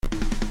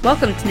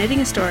Welcome to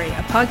Knitting a Story,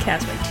 a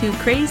podcast by two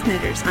crazed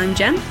knitters. I'm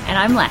Jen. And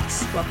I'm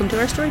Lex. Welcome to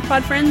our Story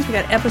Pod, friends. We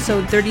got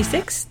episode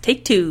 36,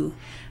 take 2.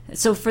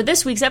 So for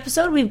this week's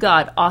episode, we've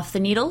got Off the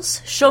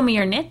Needles, Show Me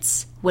Your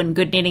Knits, When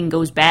Good Knitting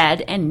Goes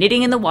Bad, and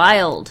Knitting in the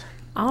Wild.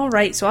 All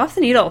right, so Off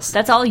the Needles.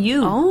 That's all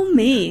you. All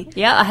me.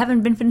 Yeah, I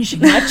haven't been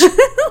finishing much.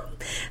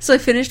 So I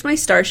finished my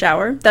Star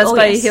Shower. That's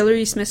by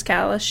Hilary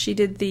Smith-Callis. She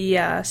did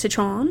the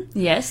Citron.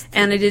 Yes.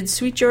 And I did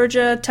Sweet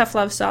Georgia Tough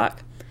Love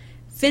Sock.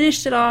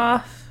 Finished it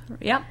off.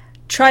 Yep.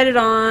 Tried it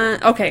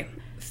on. Okay.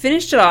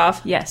 Finished it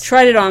off. Yes.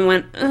 Tried it on.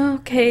 Went,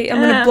 okay, I'm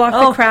going to block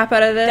the crap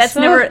out of this.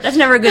 That's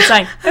never a good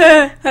sign.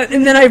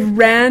 And then I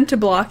ran to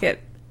block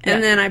it.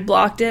 And then I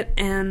blocked it.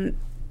 And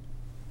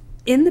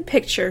in the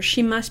picture,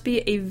 she must be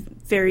a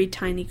very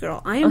tiny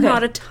girl. I am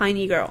not a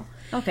tiny girl.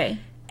 Okay.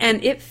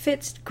 And it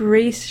fits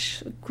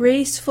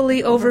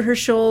gracefully over her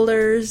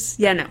shoulders.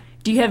 Yeah, no.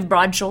 Do you have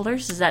broad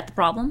shoulders? Is that the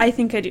problem? I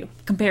think I do.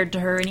 Compared to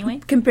her,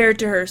 anyway? Compared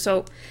to her.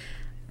 So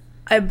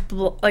I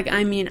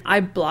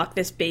blocked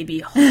this baby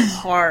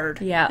hard.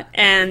 Yeah.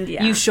 And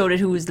yeah. You showed it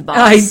who was the boss.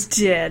 I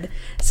did.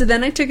 So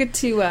then I took it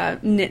to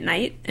Knit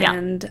Night.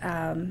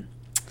 And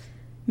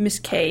Miss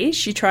K,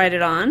 she tried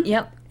it on.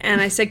 Yep. And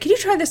I said, can you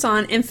try this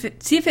on and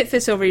see if it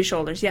fits over your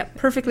shoulders? Yep,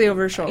 perfectly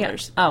over her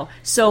shoulders. Yep. Oh,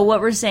 so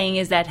what we're saying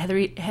is that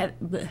Hilary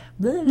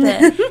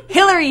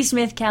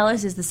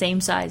Smith-Callis is the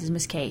same size as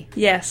Miss K.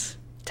 Yes.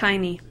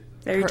 Tiny.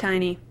 Very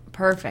tiny.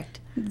 Perfect.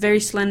 Very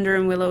slender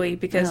and willowy,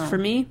 because for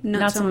me,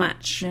 not so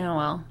much. No,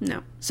 well.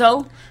 No.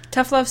 So?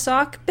 Tough Love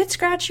Sock, bit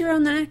scratchy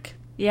around the neck.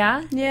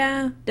 Yeah?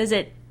 Yeah. Is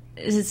it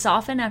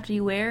soften after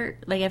you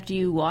after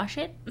you wash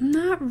it?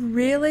 Not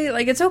really.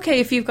 Like, it's okay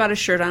if you've got a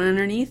shirt on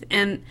underneath,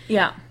 and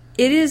yeah.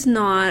 It is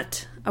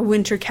not a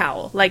winter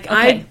cowl. Like,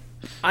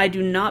 I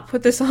do not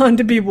put this on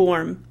to be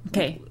warm.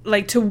 Okay.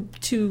 Like, to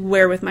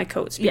wear with my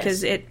coats,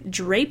 because it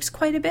drapes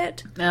quite a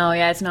bit. Oh,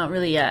 yeah, it's not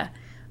really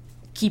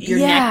keep your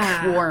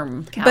neck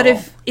warm cowl. But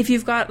if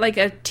you've got, like,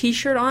 a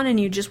t-shirt on and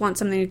you just want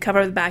something to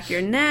cover the back of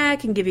your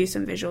neck and give you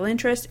some visual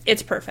interest,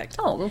 it's perfect.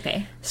 Oh,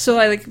 okay.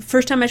 So,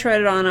 first time I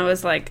tried it on, I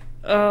was like,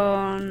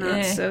 oh,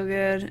 not so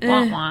good.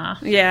 Wah, wah.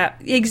 Yeah,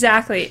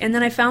 exactly. And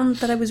then I found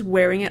that I was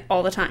wearing it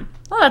all the time.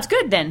 Oh, that's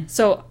good then.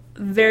 So,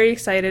 very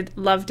excited,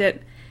 loved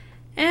it.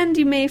 And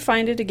you may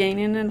find it again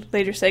in a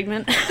later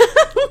segment.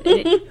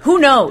 Who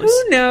knows?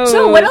 Who knows?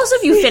 So, what else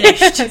have you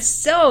finished?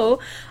 So,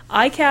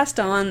 I cast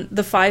on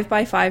the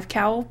 5x5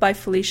 cowl by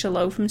Felicia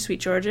Lowe from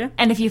Sweet Georgia.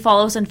 And if you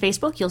follow us on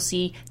Facebook, you'll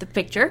see the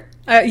picture.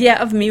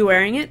 Of me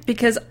wearing it.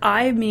 Because,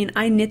 I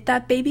knit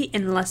that baby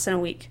in less than a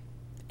week.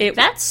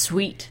 That's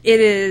sweet. It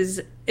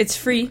is. It's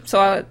free, so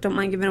I don't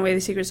mind giving away the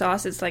secret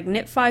sauce. It's like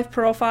knit 5,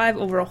 purl 5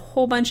 over a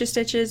whole bunch of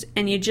stitches,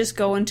 and you just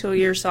go until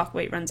your sock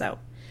weight runs out.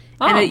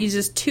 Oh. And it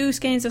uses 2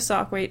 skeins of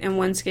sock weight and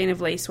 1 skein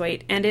of lace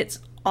weight, and it's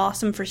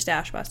awesome for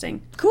stash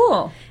busting.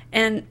 Cool.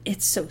 And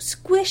it's so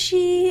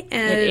squishy.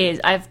 And it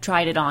is. I've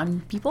tried it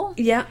on people.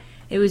 Yeah.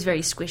 It was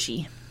very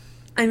squishy.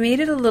 I made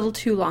it a little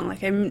too long.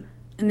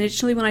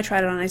 Initially when I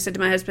tried it on, I said to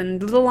my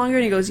husband, a little longer?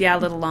 And he goes, yeah, a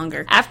little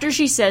longer. After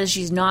she says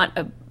she's not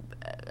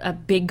a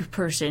big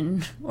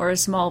person or a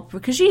small,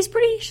 because she's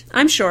pretty.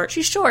 I'm short.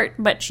 She's short,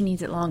 but she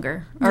needs it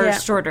longer or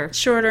shorter.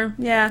 Shorter,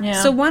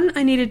 yeah. So one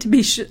I needed to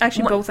be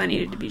both I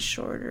needed to be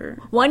shorter.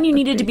 One you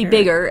needed to be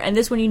bigger, and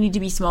this one you need to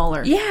be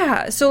smaller.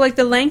 Yeah. So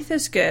the length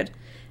is good,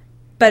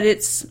 but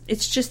it's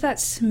just that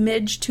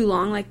smidge too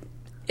long. Like,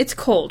 it's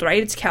cold,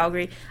 right? It's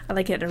Calgary. I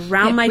like it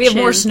around my chin. We have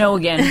more snow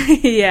again.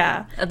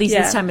 Yeah. At least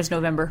this time it's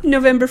November.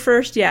 November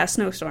 1st, yeah,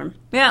 snowstorm.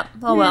 Yeah.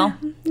 Oh well.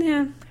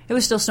 Yeah. It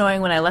was still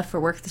snowing when I left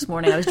for work this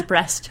morning. I was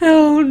depressed.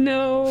 Oh,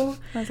 no.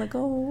 I was like,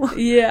 oh.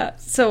 Yeah.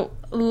 So,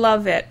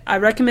 love it. I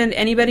recommend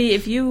anybody,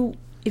 if you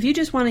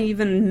just want to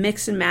even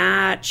mix and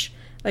match,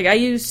 I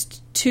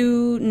used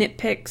 2 Knit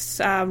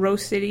Picks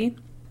Rose City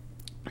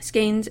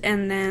skeins,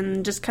 and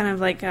then just kind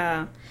of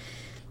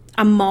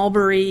a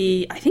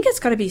mulberry, I think it's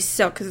got to be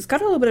silk, because it's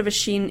got a little bit of a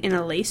sheen in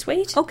a lace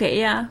weight. Okay,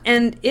 yeah.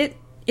 And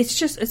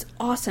it's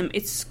awesome.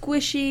 It's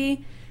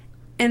squishy,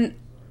 and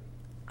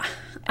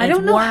I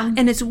don't know. Warm.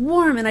 And it's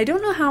warm, and I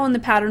don't know how in the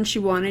pattern she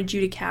wanted you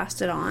to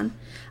cast it on.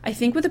 I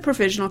think with a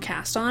provisional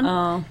cast on.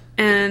 Oh.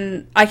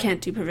 And I can't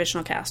do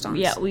provisional cast-ons.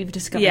 Yeah, we've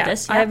discovered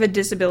this. Yeah. I have a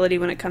disability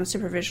when it comes to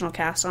provisional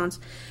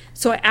cast-ons.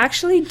 So I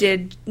actually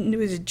did, it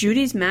was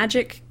Judy's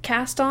Magic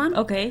cast-on.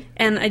 Okay.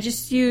 And I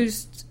just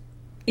used,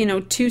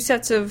 2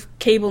 sets of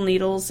cable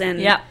needles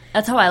and... Yeah,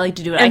 that's how I like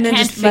to do it. And then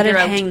just let it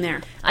hang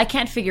there. I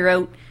can't figure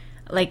out...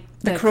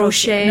 the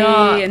crochet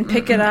and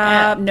pick it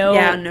up. No.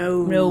 Yeah,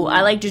 no. No,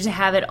 I like to just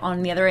have it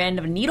on the other end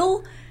of a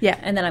needle. Yeah.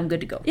 And then I'm good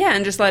to go. Yeah,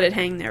 and just let it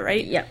hang there,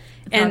 right? Yeah.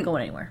 It's not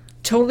going anywhere.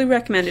 Totally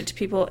recommend it to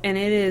people, and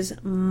it is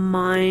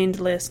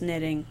mindless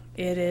knitting.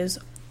 It is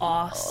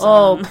awesome.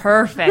 Oh,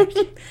 perfect.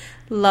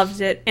 Loved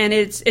it. And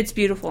it's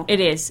beautiful. It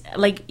is.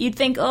 You'd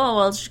think, oh,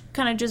 well, it's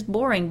kind of just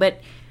boring,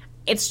 but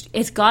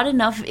it's got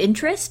enough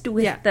interest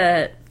with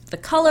the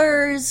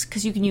colors,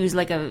 because you can use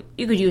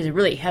you could use a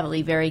really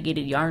heavily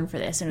variegated yarn for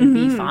this, and it'd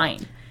be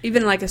fine.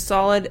 Even a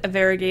solid, a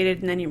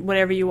variegated, and then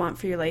whatever you want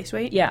for your lace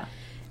weight. Yeah.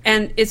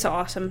 And it's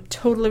awesome.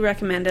 Totally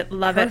recommend it.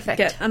 Love Perfect.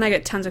 it. And I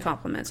get tons of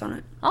compliments on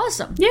it.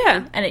 Awesome.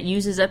 Yeah. And it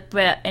uses up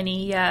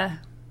any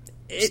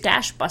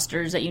stash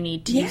busters that you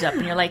need to use up.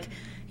 And you're like,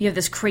 you have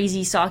this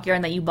crazy sock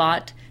yarn that you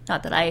bought.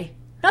 Not that I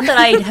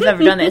have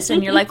ever done this.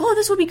 And you're like, oh,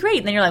 this will be great.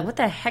 And then you're like, what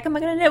the heck am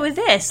I going to do with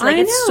this? Like,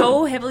 it's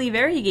so heavily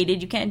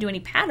variegated, you can't do any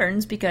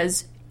patterns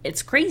because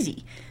it's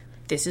crazy.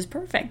 This is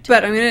perfect.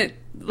 But I'm going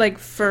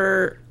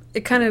to,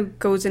 it kind of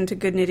goes into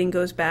good knitting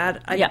goes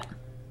bad.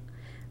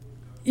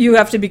 You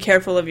have to be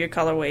careful of your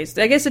colorways.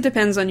 I guess it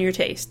depends on your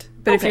taste.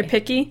 But if you're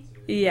picky,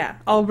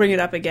 I'll bring it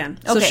up again.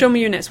 So show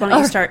me your knits. Why don't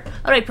you start?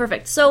 All right,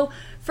 perfect. So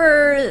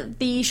for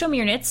the show me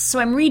your knits, so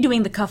I'm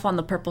redoing the cuff on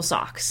the purple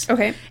socks.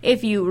 Okay.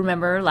 If you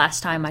remember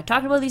last time I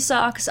talked about these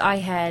socks, I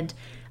had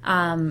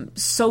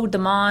sewed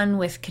them on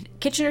with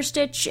Kitchener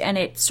stitch, and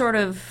it sort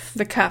of...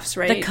 The cuffs,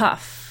 right? The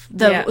cuff.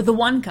 The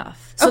one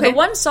cuff. So the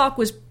one sock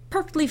was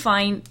perfectly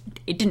fine.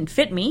 It didn't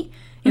fit me.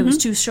 It was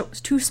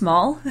too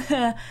small,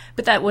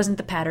 but that wasn't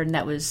the pattern.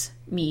 That was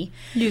me.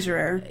 User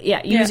error.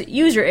 Yeah,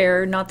 user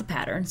error, not the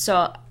pattern.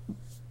 So,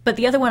 but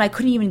the other one I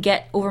couldn't even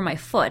get over my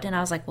foot, and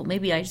I was like, well,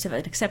 maybe I just have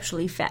an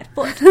exceptionally fat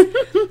foot.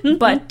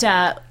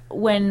 But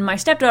when my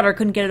stepdaughter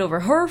couldn't get it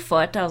over her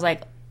foot, I was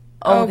like,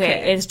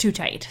 okay, it's too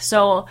tight.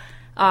 So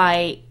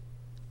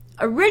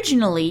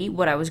originally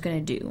what I was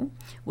going to do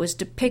was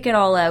to pick it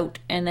all out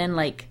and then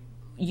like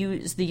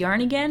use the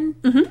yarn again.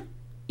 Mm-hmm.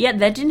 Yeah,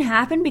 that didn't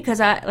happen because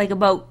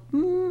about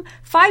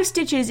 5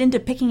 stitches into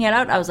picking it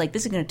out, I was like,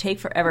 this is going to take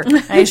forever. And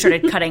I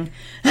started cutting.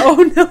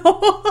 Oh,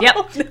 no.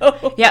 Yep.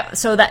 No. Yep.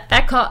 So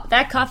that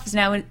cuff is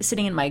now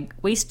sitting in my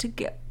waste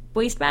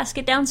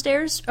basket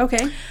downstairs.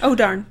 Okay. Oh,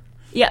 darn.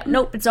 Yeah.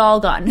 Nope. It's all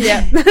gone.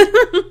 Yeah.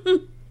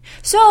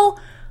 So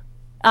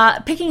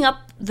picking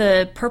up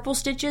the purple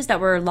stitches that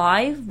were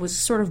live was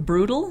sort of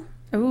brutal.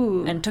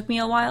 Ooh. And took me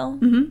a while.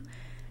 Mm-hmm.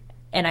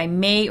 And I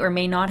may or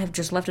may not have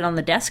just left it on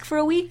the desk for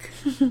a week.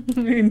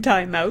 In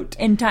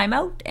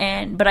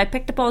timeout. But I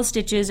picked up all the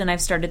stitches and I've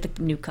started the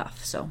new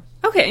cuff, so.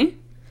 Okay.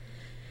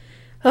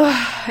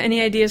 Any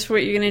ideas for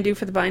what you're going to do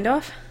for the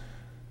bind-off?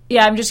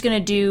 Yeah, I'm just going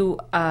to do,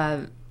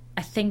 I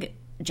think,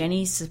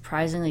 Jenny's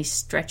surprisingly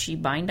stretchy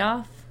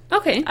bind-off.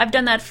 Okay. I've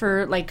done that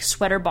for, like,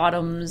 sweater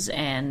bottoms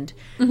and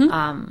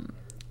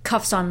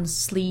cuffs on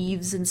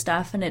sleeves and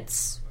stuff, and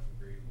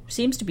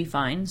seems to be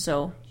fine,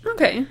 so...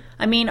 Okay.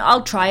 I mean,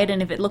 I'll try it,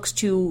 and if it looks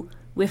too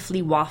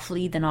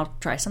wiffly-waffly, then I'll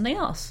try something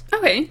else.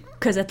 Okay.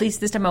 Because at least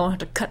this time I won't have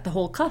to cut the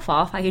whole cuff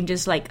off. I can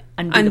just, like,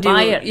 undo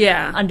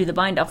the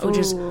bind-off, which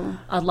is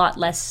a lot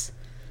less...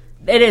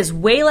 It is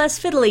way less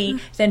fiddly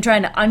than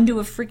trying to undo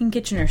a freaking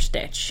Kitchener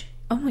stitch.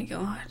 Oh, my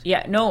God.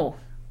 Yeah, no.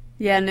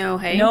 Yeah, no,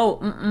 hey?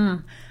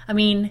 No, I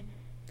mean,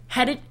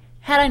 had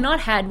I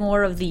not had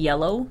more of the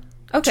yellow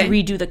to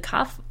redo the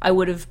cuff, I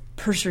would have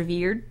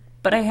persevered.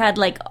 But I had,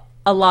 like...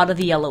 a lot of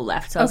the yellow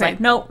left. So I was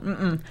like, no,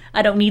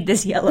 I don't need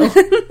this yellow.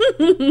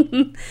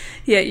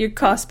 Yeah, your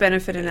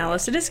cost-benefit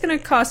analysis. It is going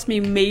to cost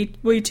me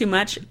way too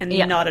much and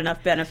not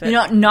enough benefit.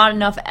 Not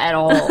enough at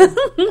all.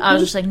 I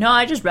was just like, no,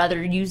 I'd just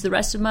rather use the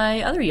rest of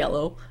my other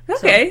yellow.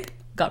 Okay. So,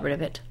 got rid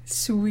of it.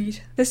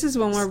 Sweet. This is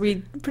one where we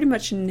pretty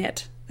much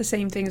knit the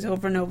same things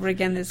over and over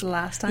again as the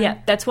last time. Yeah,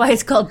 that's why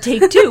it's called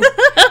Take Two.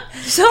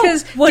 So,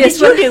 what did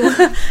you do?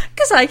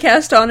 Because I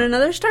cast on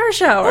another Star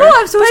Shower. Oh,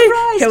 I'm so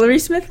surprised. Hilary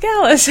Smith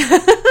Gallus.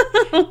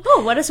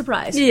 Oh, what a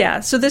surprise. Yeah,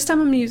 so this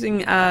time I'm using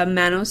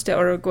Manos de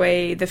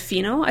Uruguay, the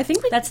Fino. I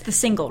think that's the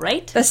single,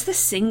 right? That's the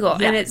single.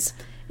 Yeah. And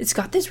it's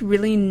got this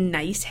really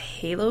nice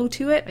halo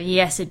to it.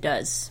 Yes, it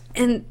does.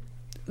 And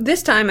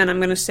this time, and I'm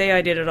going to say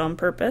I did it on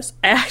purpose,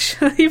 I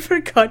actually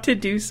forgot to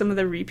do some of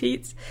the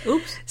repeats.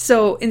 Oops.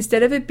 So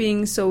instead of it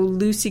being so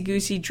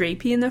loosey-goosey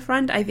drapey in the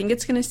front, I think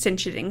it's going to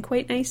cinch it in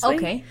quite nicely.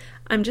 Okay.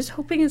 I'm just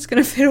hoping it's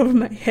going to fit over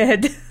my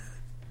head.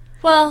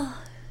 Well,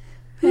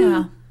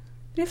 yeah.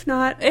 If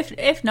not...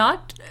 If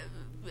not,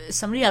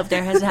 somebody out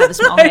there has to have a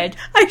small head.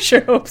 I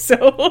sure hope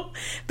so.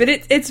 But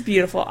it's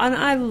beautiful. And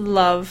I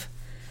love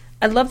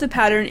the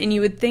pattern, and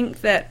you would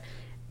think that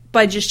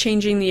by just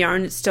changing the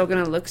yarn, it's still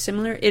going to look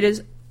similar. It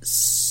is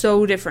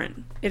so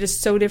different. It is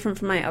so different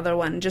from my other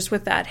one, just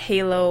with that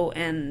halo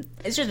and...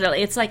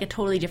 It's like a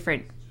totally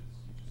different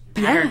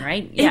pattern,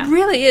 right? Yeah. It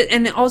really is.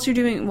 And all you're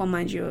doing... Well,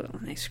 mind you,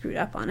 I screwed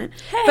up on it.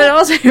 Hey. But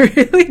all I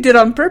really did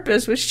on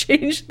purpose was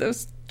change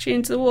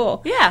the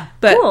wool. Yeah,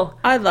 but cool.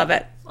 I love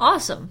it.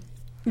 Awesome.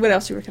 What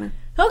else are you working on?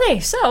 Okay,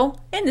 so,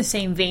 in the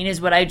same vein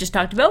as what I just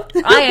talked about,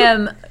 I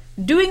am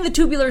doing the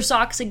tubular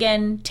socks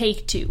again,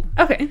 take 2.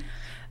 Okay.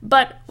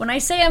 But when I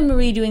say I'm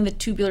redoing the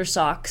tubular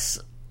socks,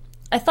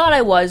 I thought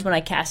I was when I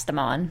cast them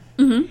on.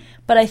 Mm-hmm.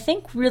 But I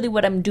think really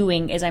what I'm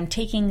doing is I'm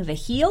taking the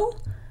heel,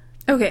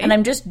 and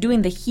I'm just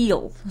doing the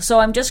heel. So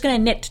I'm just going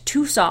to knit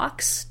 2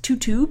 socks, 2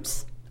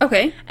 tubes.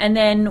 Okay. And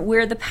then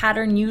where the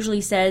pattern usually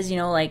says,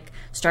 like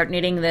start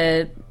knitting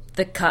the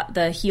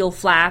heel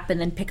flap and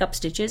then pick up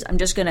stitches, I'm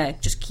just going to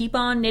keep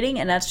on knitting,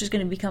 and that's just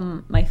going to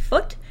become my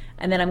foot.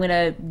 And then I'm going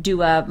to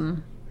do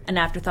an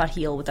afterthought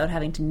heel without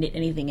having to knit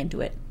anything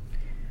into it.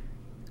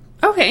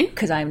 Okay.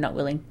 Because I'm not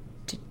willing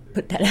to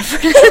put that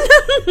effort in.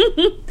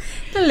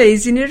 The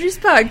Lazy Knitters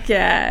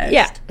Podcast.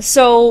 Yeah,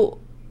 so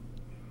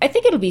I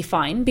think it'll be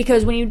fine,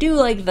 because when you do,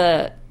 like,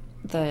 the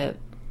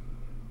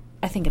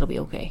I think it'll be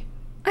okay.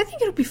 I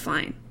think it'll be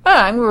fine.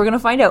 I mean, we're going to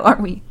find out,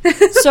 aren't we?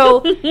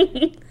 So,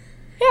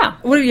 yeah.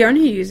 What yarn are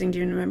you using? Do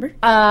you remember?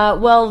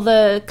 Well,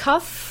 the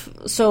cuff,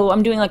 so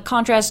I'm doing, like,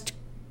 contrast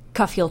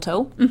cuff heel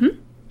toe. Mm-hmm.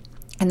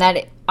 And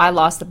that, I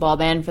lost the ball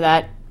band for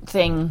that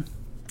thing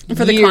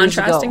For the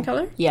contrasting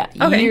color? Yeah,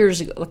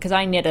 years ago. Because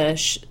I knit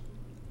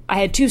I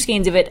had 2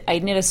 skeins of it, I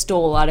knit a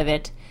stole out of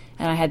it,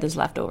 and I had this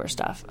leftover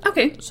stuff.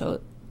 Okay.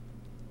 So,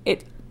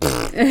 it...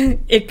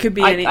 It could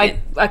be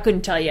anything. I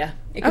couldn't tell you.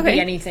 It could be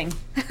anything.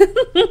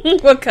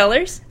 What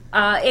colors?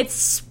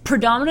 It's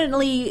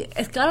predominantly,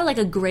 it's got like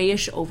a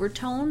grayish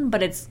overtone,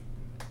 but it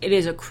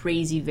is a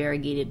crazy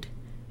variegated.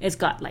 It's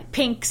got like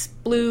pinks,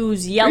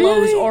 blues,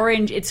 yellows, really?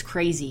 Orange. It's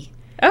crazy.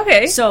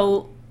 Okay.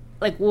 So,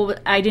 like, well,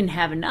 I didn't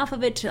have enough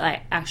of it to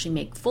like actually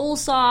make full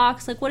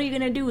socks. Like, what are you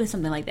going to do with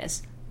something like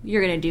this?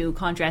 You're going to do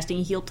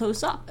contrasting heel-toe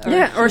socks.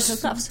 Or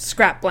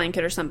scrap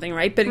blanket or something,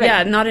 right? But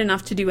yeah, not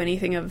enough to do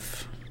anything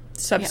of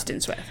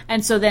substance with.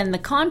 And so then the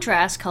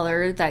contrast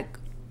color that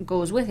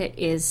goes with it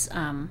is,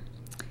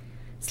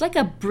 it's like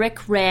a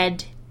brick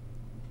red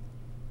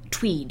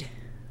tweed.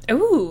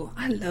 Ooh,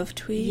 I love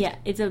tweed. Yeah,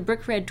 it's a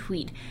brick red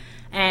tweed.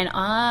 And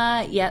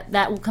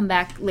that will come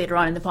back later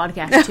on in the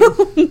podcast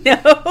too.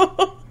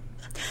 No.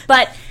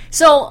 But,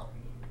 so,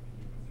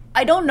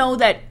 I don't know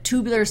that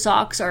tubular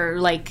socks are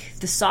like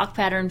the sock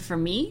pattern for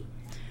me,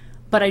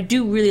 but I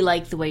do really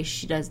like the way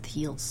she does the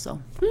heels,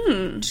 so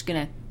I'm just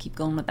gonna keep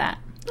going with that.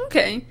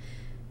 Okay.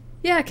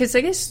 Yeah, because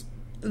I guess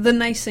the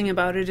nice thing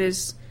about it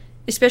is,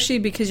 especially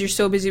because you're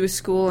so busy with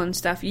school and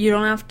stuff, you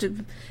don't have to...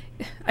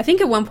 I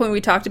think at one point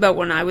we talked about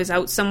when I was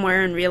out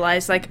somewhere and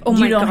realized, like, oh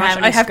my gosh,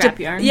 I have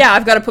to... yarn. Yeah,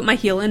 I've got to put my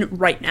heel in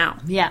right now.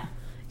 Yeah.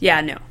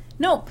 Yeah, no.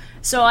 Nope.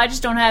 So I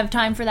just don't have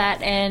time for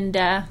that, and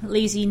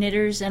lazy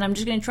knitters, and I'm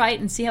just going to try it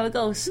and see how it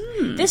goes.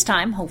 This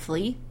time,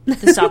 hopefully,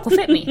 the sock will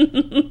fit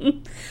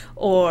me.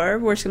 Or,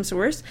 worst comes to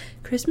worst,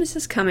 Christmas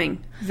is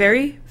coming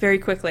very, very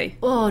quickly.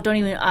 Oh,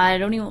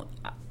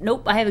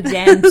 nope, I have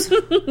exams.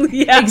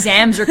 Yeah.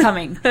 Exams are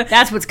coming.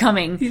 That's what's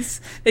coming. These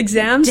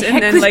exams, To and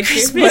heck then, with like,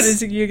 Christmas. what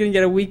is it, you're going to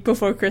get a week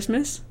before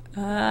Christmas?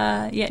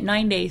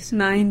 9 days.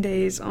 9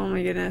 days. Oh,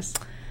 my goodness.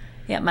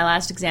 Yeah, my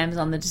last exam is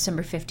on the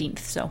December 15th,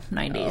 so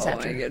 9 days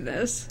after. Oh, my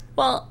goodness.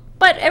 Well,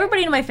 but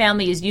everybody in my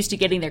family is used to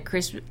getting their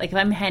Christmas... Like, if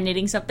I'm hand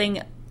knitting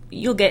something,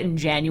 you'll get in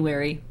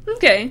January.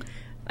 Okay.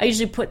 I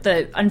usually put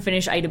the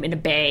unfinished item in a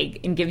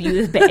bag and give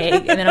you the bag,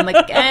 and then I'm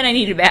like, and I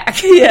need it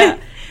back. Yeah.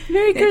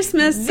 Merry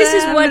Christmas. This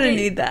is what I'm gonna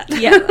need that.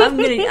 Yeah, I'm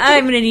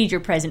gonna need your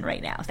present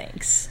right now.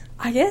 Thanks.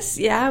 I guess,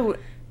 yeah.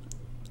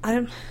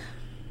 I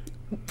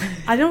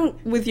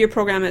don't. With your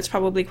program, it's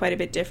probably quite a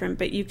bit different,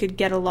 but you could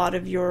get a lot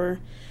of your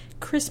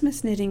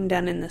Christmas knitting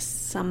done in the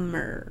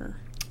summer.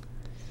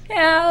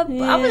 Yeah,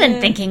 I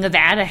wasn't thinking of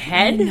that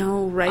ahead. I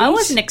know, right? I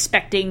wasn't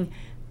expecting.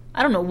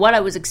 I don't know what I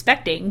was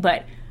expecting,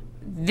 but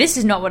this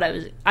is not what I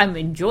was. I'm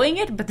enjoying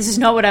it, but this is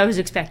not what I was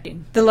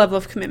expecting. The level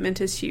of commitment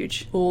is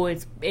huge. Oh,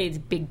 it's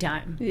big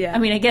time. Yeah. I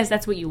mean, I guess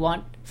that's what you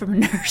want from a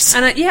nurse.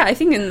 And I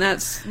think, and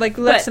that's like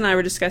Lex and I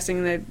were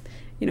discussing that.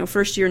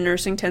 First year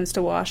nursing tends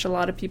to wash a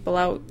lot of people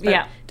out. But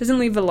yeah, doesn't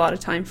leave a lot of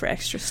time for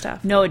extra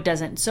stuff. No, it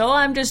doesn't. So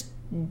I'm just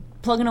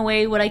plugging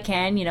away what I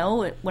can.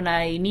 When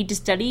I need to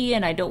study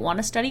and I don't want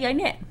to study, I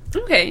knit.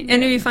 Okay.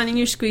 And are you finding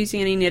you're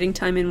squeezing any knitting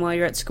time in while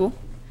you're at school?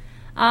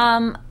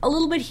 A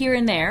little bit here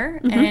and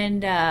there,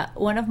 and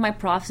one of my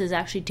profs is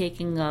actually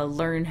taking a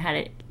learn how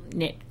to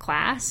knit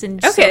class,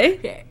 and so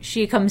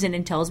she comes in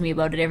and tells me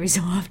about it every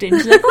so often.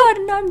 She's like, "Oh, I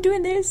don't know, I'm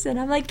doing this," and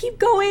I'm like, "Keep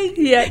going,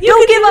 don't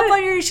give up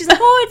on your." She's like,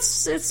 "Oh,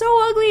 it's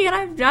so ugly," and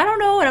I don't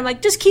know, and I'm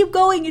like, "Just keep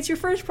going. It's your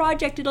first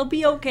project. It'll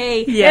be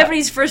okay." Yeah.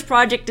 Everybody's first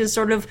project is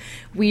sort of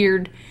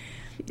weird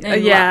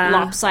and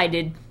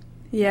lopsided.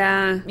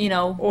 Yeah,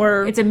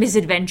 or it's a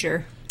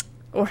misadventure,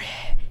 or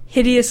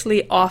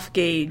hideously off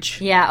gauge.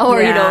 Yeah,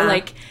 or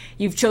like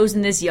you've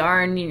chosen this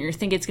yarn and you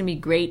think it's going to be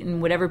great,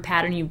 and whatever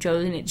pattern you've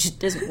chosen, it just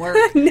doesn't work.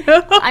 No.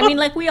 I mean,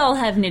 like, we all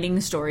have knitting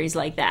stories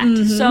like that.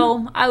 Mm-hmm.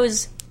 So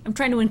I'm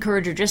trying to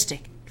encourage her just to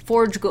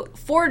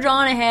forge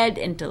on ahead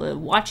and to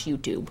watch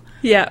YouTube.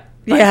 Yeah.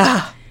 But,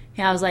 yeah,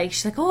 I was like,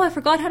 she's like, "Oh, I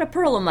forgot how to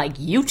purl." I'm like,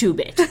 YouTube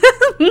it.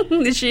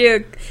 Is she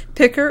a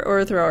picker or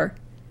a thrower?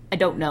 I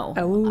don't know.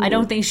 Oh. I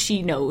don't think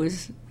she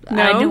knows.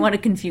 No? I didn't want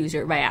to confuse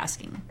her by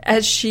asking.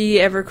 Has she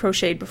ever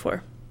crocheted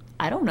before?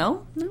 I don't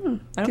know. No,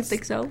 I don't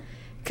think so.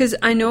 Because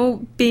I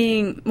know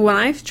when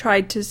I've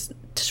tried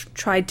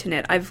to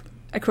knit,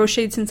 I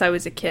crocheted since I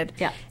was a kid.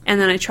 Yeah.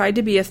 And then I tried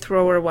to be a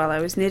thrower while I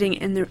was knitting,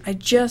 and I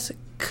just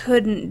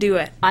couldn't do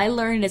it. I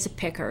learned as a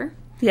picker.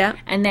 Yeah.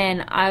 And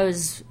then I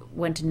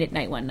went to knit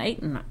night one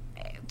night, and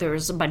there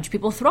was a bunch of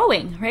people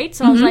throwing, right?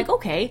 So I was like,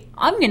 okay,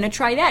 I'm going to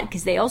try that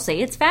because they all say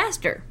it's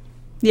faster.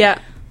 Yeah.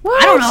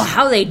 What? I don't know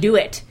how they do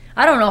it.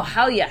 I don't know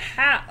how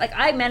like,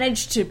 I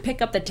managed to pick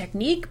up the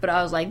technique, but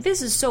I was like,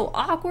 this is so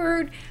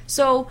awkward.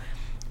 So,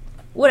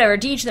 whatever,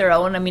 to each their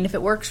own. I mean, if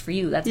it works for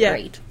you, that's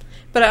great.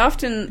 But I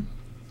often,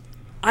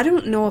 I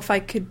don't know if I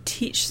could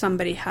teach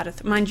somebody how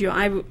to... mind you,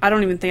 I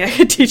don't even think I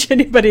could teach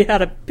anybody how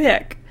to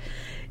pick.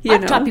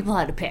 I've taught people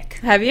how to pick.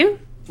 Have you?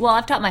 Well,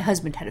 I've taught my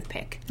husband how to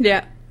pick.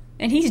 Yeah.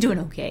 And he's doing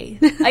okay.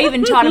 I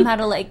even taught him how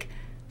to, like,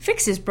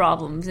 fix his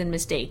problems and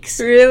mistakes.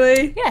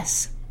 Really?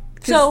 Yes.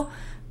 So,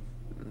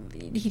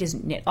 he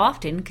doesn't knit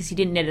often, because he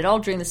didn't knit at all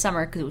during the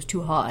summer because it was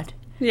too hot.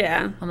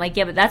 Yeah. I'm like,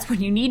 yeah, but that's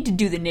when you need to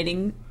do the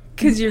knitting.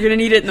 Because you're going to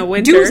need it in the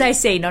winter. Do as I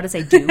say, not as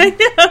I do. I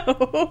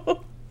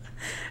know.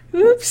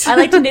 Oops. I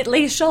like to knit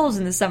lace shawls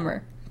in the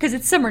summer because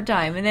it's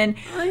summertime. And then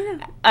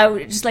I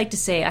would just like to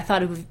say I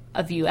thought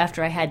of you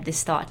after I had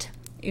this thought.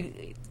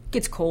 It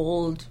gets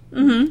cold.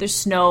 Mm-hmm. There's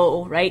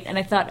snow, right? And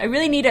I thought I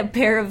really need a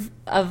pair of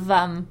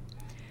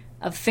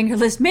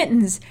fingerless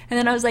mittens. And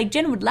then I was like,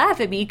 Jen would laugh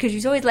at me because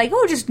she's always like,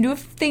 oh, just do a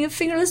thing of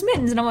fingerless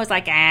mittens. And I'm always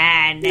like,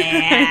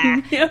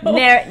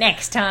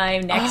 next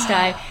time.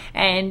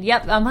 And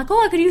yep, I'm like,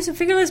 oh, I could use some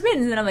fingerless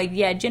mittens. And I'm like,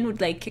 yeah, Jen would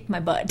like kick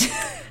my butt.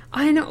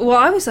 I know. Well,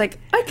 I was like,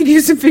 I could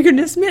use some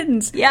fingerless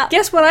mittens. Yeah.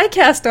 Guess what I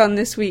cast on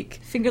this week?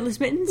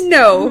 Fingerless mittens?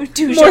 No.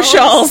 More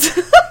shawls.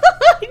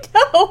 I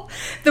know.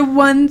 The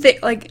one thing,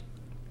 like,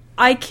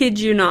 I kid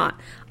you not,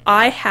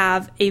 I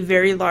have a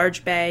very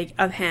large bag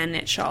of hand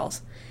knit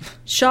shawls.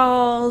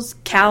 Shawls,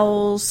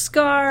 cowls,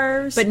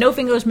 scarves. But no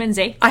fingerless mittens,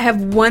 eh? I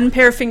have one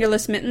pair of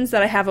fingerless mittens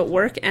that I have at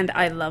work, and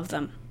I love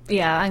them.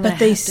 Yeah, but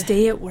they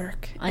stay at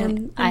work.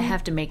 I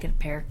have to make it a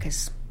pair,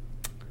 because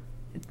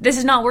this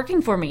is not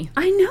working for me.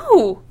 I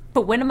know.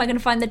 But when am I going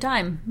to find the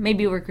time?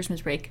 Maybe over Christmas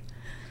break.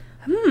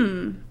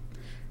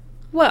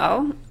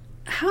 Well,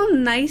 how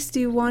nice do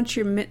you want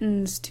your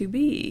mittens to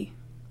be?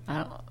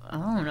 I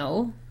don't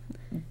know.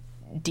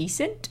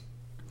 Decent?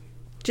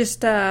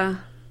 Just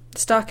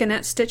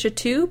stockinette stitch a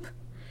tube,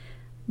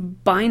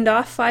 bind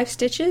off 5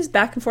 stitches,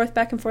 back and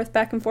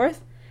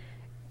forth,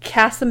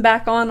 cast them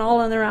back on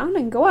all in the round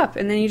and go up.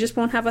 And then you just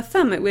won't have a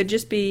thumb. It would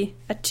just be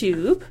a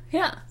tube.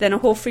 Yeah. Then a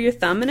hole for your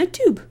thumb and a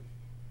tube.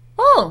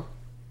 Oh,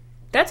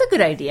 that's a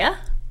good idea.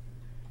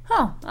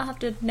 Oh, I have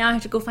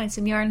to go find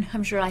some yarn.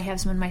 I'm sure I have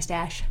some in my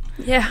stash.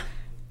 Yeah.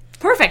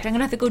 Perfect. I'm going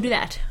to have to go do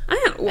that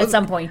at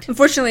some point.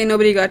 Unfortunately,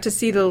 nobody got to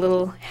see the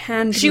little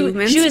hand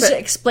movements. She was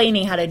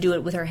explaining how to do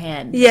it with her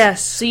hands.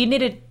 Yes. So you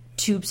knit a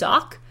tube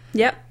sock.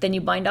 Yep. Then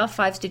you bind off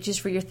 5 stitches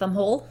for your thumb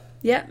hole.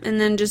 Yep. And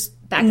then just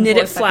knit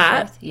it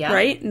flat,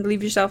 right? And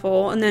leave yourself a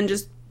hole. And then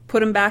just put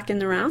them back in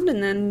the round.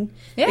 And then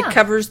it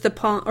covers the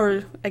palm,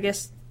 or I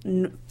guess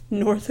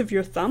north of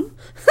your thumb.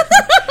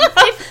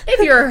 if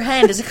your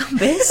hand is a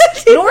compass,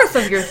 north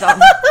of your thumb.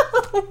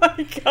 Oh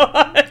my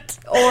god.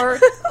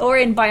 Or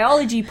in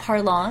biology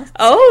parlance,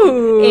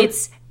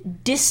 it's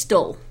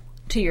distal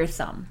to your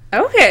thumb.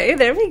 Okay,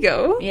 there we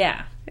go.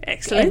 Yeah.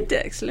 Excellent.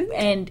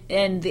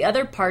 And the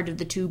other part of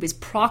the tube is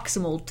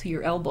proximal to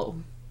your elbow.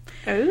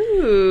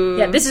 Oh.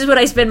 Yeah, this is what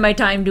I spend my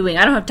time doing.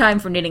 I don't have time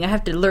for knitting. I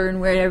have to learn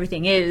where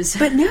everything is.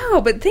 But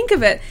think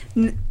of it.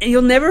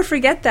 You'll never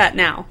forget that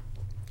now.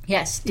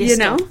 Yes,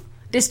 distal.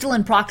 Distal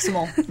and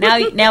proximal.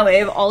 Now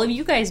all of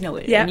you guys know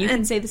it. Yeah, and you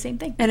can say the same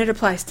thing. And it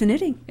applies to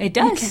knitting. It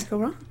does. You can't go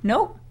wrong.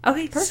 No.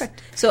 Okay,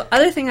 perfect. So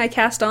other thing I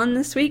cast on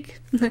this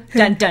week. Dun,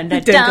 dun, dun,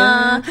 dun,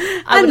 dun.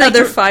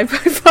 Another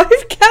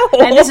 5x5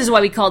 cowl. And this is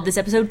why we called this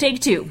episode Take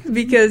 2.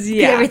 Because,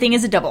 everything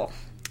is a double.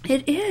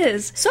 It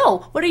is. So,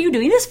 what are you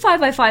doing? This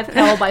 5x5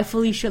 cowl by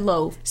Felicia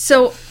Lowe.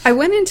 So, I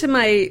went into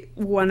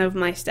one of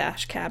my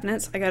stash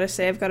cabinets. I gotta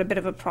say, I've got a bit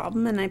of a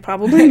problem, and I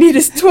probably need a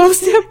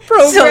 12-step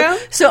program.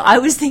 So I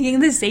was thinking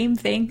the same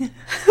thing.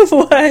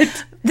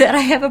 What? That I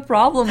have a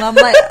problem.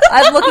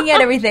 I'm looking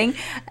at everything,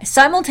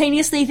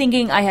 simultaneously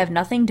thinking I have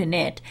nothing to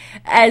knit,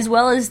 as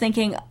well as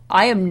thinking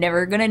I am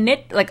never gonna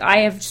knit. Like, I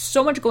have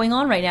so much going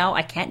on right now,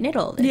 I can't knit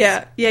all this.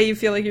 Yeah, you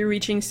feel like you're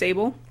reaching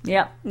sable.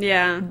 Yeah.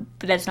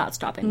 But that's not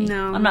stopping me.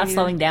 No, I'm not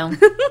slowing down.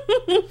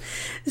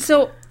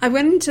 So I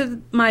went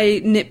into my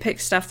knit pick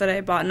stuff that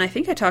I bought, and I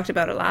think I talked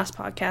about it last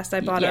podcast.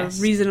 I bought a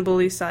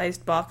reasonably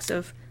sized box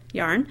of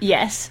yarn.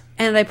 Yes.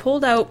 And I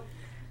pulled out,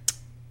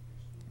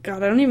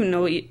 God, I don't even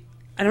know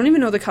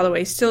the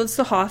colorway. Still, it's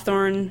the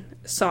Hawthorne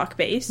sock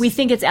base. We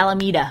think it's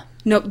Alameda.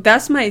 No,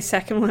 that's my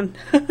second one.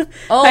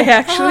 I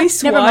actually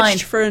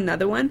swatched for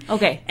another one.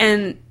 Okay.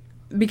 And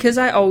because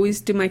I always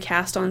do my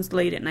cast-ons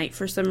late at night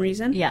for some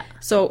reason. Yeah.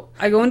 So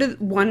I go into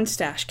one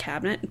stash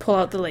cabinet and pull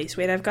out the lace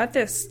weight. I've got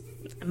this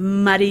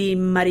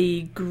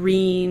muddy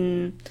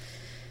green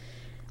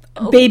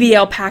baby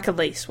alpaca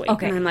lace weight.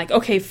 Okay. And I'm like,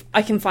 okay,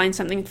 I can find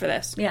something for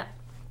this. Yeah.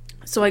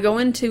 So I go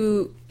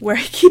into where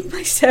I keep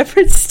my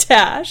separate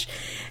stash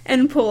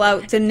and pull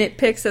out the knit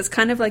picks that's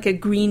kind of like a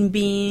green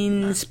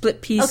bean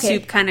split pea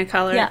soup kind of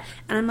color. Yeah.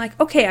 And I'm like,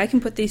 okay, I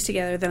can put these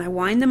together. Then I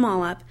wind them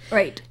all up.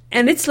 Right.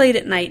 And it's late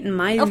at night, and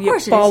my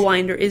ball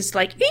winder is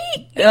like,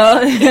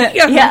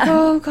 yeah.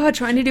 Oh God,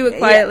 trying to do it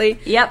quietly.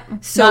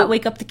 Yep. So not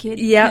wake up the kid.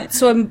 Yeah.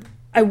 So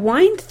I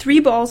wind 3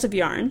 balls of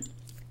yarn.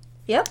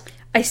 Yep.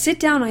 I sit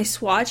down, I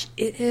swatch.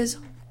 It is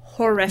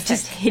horrific.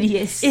 Just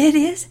hideous. It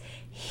is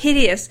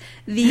hideous.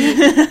 The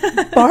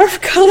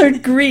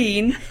barf-colored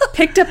green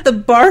picked up the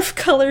barf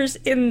colors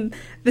in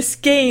the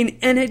skein,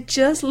 and it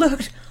just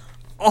looked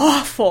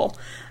awful.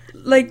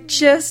 Like,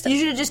 just... You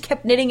should have just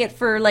kept knitting it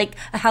for, like,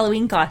 a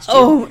Halloween costume.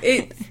 Oh,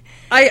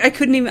 I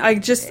couldn't even... I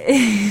just...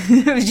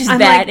 It was just I'm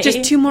bad. like,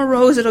 just 2 more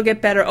rows, it'll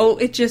get better. Oh,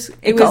 it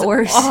got was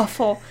worse.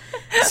 Awful.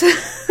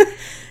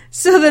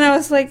 So then I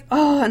was like,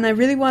 oh, and I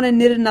really want to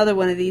knit another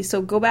one of these.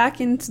 So go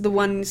back into the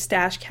one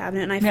stash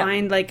cabinet, and I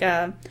find like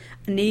a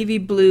navy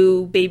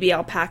blue baby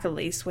alpaca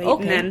lace weight,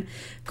 and then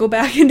go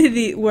back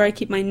into where I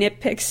keep my knit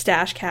pick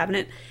stash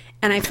cabinet,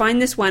 and I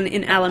find this one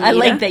in Alameda. I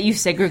like that you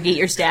segregate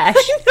your stash.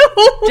 I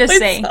know, just it's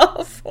saying.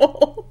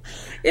 Awful.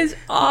 It's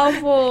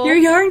awful. Your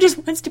yarn just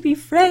wants to be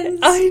friends.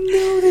 I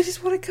know, they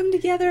just want to come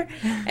together.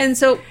 And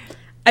so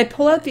I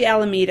pull out the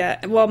Alameda.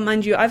 Well,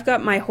 mind you, I've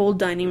got my whole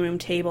dining room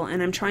table,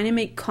 and I'm trying to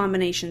make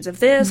combinations of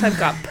this. I've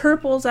got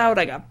purples out.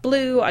 I got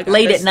blue. I got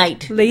Late at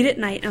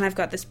night, and I've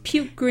got this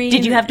puke green.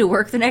 Did you have to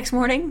work the next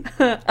morning?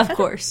 Of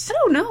course. I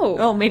don't know.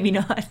 Oh, maybe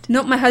not.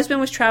 No, my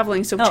husband was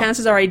traveling, so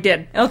chances are I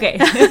did. Okay.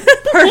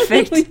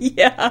 Perfect.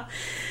 Yeah.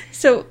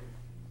 So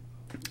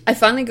I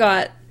finally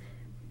got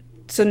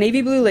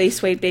navy blue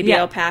lace weight baby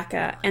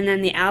alpaca, and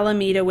then the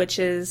Alameda, which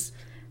is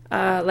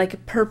like a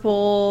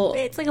purple.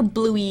 It's like a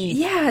bluey.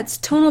 Yeah, it's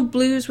tonal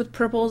blues with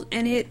purples,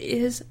 and it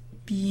is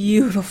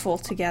beautiful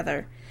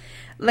together.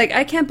 Like,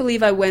 I can't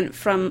believe I went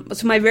from...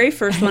 So my very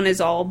first one is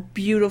all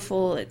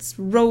beautiful. It's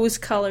rose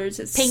colors.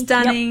 It's pink,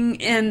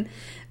 stunning. And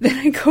then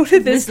I go to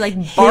this like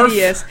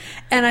hideous.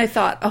 And I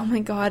thought, oh my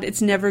God,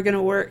 it's never going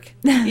to work.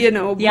 You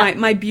know,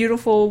 my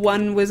beautiful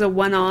one was a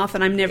one-off,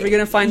 and I'm never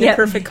going to find the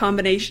perfect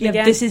combination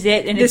again. This is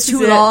it, and it's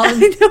too long. I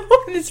know,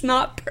 and it's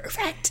not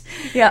perfect.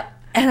 Yeah.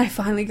 And I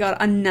finally got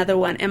another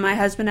one, and my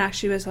husband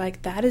actually was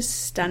like, that is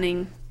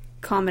stunning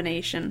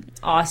combination.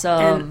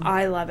 Awesome. And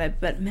I love it,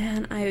 but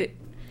man,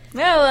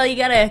 well, you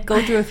gotta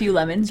go through a few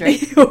lemons,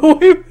 right? Oh,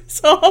 it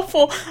was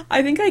awful.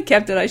 I think I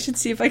kept it. I should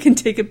see if I can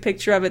take a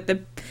picture of it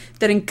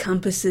that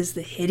encompasses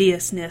the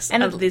hideousness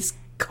of this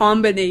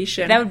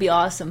combination. That would be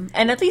awesome.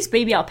 And at least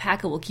baby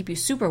alpaca will keep you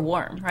super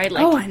warm, right?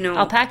 Like, I know.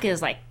 Alpaca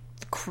is like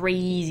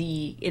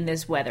crazy in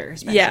this weather,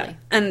 especially. Yeah,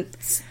 and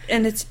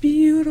it's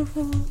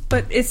beautiful,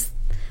 but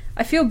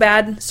I feel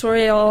bad.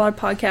 Sorry, all our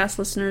podcast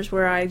listeners,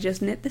 where I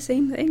just knit the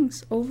same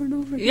things over and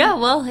over again. Yeah,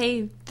 well,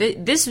 hey,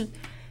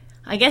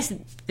 I guess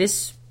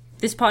this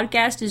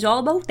podcast is all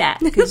about that,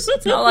 because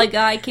it's not like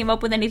I came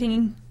up with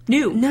anything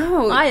new.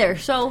 No, either.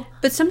 So,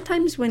 but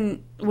sometimes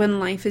when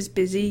life is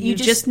busy, you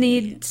just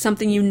need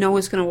something you know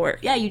is going to work.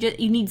 Yeah,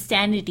 you need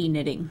sanity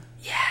knitting.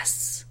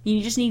 Yes,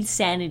 you just need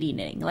sanity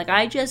knitting. Like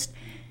I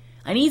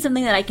need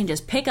something that I can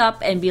just pick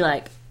up and be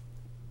like,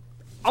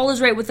 all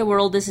is right with the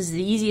world. This is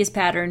the easiest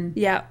pattern.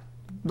 Yeah.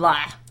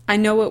 Blah. I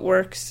know it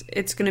works.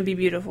 It's going to be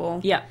beautiful.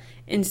 Yeah.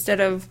 Instead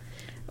of,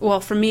 well,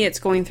 for me, it's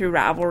going through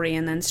Ravelry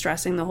and then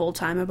stressing the whole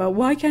time about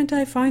why can't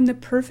I find the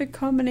perfect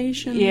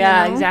combination?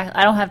 Yeah, exactly.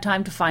 I don't have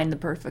time to find the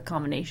perfect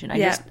combination. I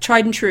just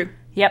tried and true.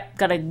 Yep,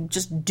 gotta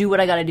just do what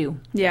I gotta do.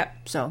 Yeah.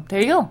 So, there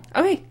you go.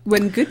 Okay,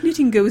 when good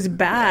knitting goes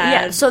bad.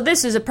 Yeah, so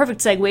this is a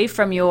perfect segue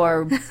from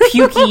your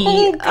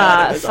pukey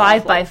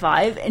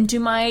 5x5 into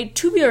my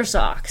tubular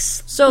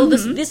socks. So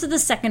this is the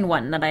second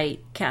one that I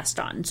cast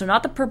on. So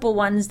not the purple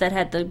ones that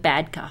had the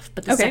bad cuff,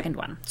 but the second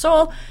one.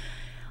 So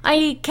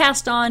I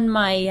cast on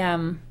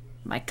my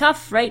my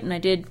cuff, right, and I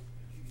did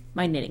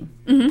my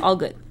knitting. All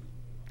good.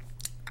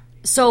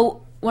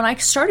 So when I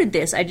started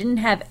this, I didn't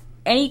have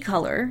any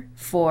color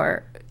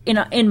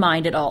in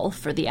mind at all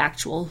for the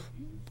actual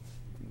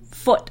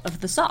foot of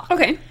the sock.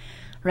 Okay.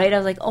 Right? I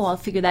was like, oh, I'll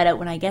figure that out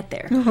when I get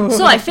there.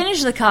 So I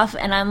finished the cuff,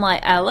 and I'm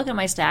like, I look at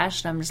my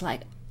stash, and I'm just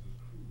like,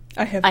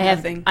 I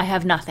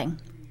have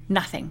nothing.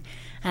 Nothing.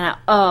 And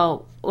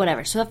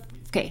whatever. So,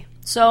 okay.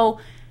 So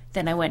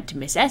then I went to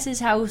Miss S's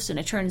house, and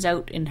it turns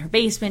out in her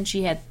basement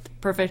she had the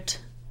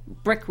perfect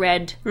brick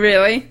red.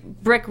 Really?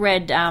 Brick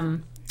red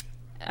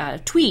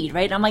tweed,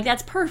 right? And I'm like,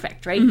 that's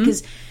perfect, right?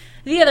 Because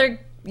the other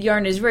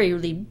yarn is very,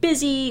 really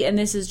busy, and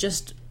this is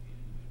just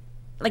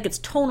like it's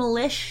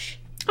tonal-ish.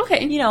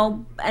 Okay. You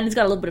know, and it's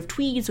got a little bit of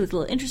tweed, so it's a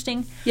little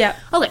interesting. Yeah.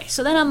 Okay,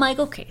 so then I'm like,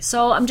 okay,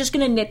 so I'm just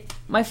going to knit.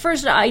 My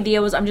first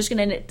idea was I'm just going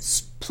to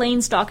knit plain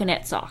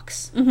stockinette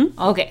socks.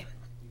 Okay.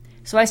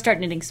 So I start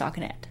knitting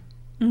stockinette.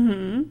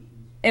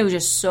 It was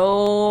just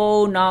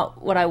so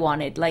not what I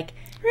wanted. Like,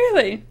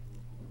 really?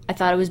 I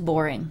thought it was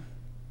boring.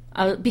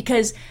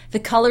 Because the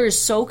color is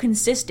so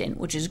consistent,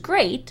 which is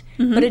great,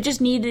 but it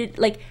just needed,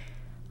 like,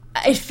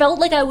 it felt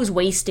like I was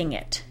wasting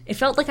it. It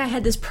felt like I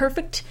had this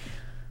perfect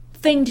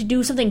thing to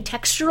do something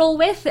textural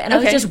with, and I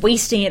was just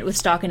wasting it with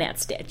stockinette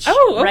stitch.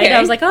 Oh, okay. Right? I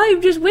was like,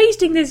 I'm just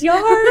wasting this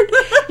yarn.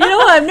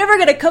 I'm never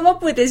going to come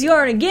up with this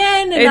yarn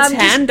again. And it's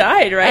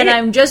hand-dyed, right? And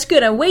I'm just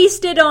going to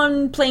waste it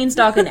on plain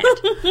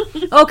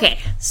stockinette. Okay,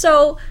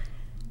 so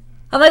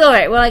I'm like, all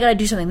right, well, I got to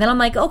do something. Then I'm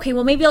like, okay,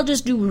 well, maybe I'll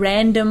just do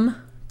random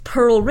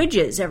purl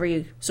ridges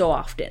every so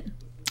often.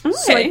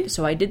 Okay.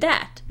 So I did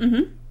that.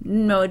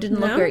 No, it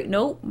didn't look great.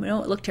 No,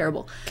 it looked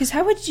terrible. Because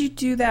how would you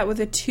do that with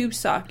a tube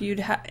sock?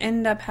 You'd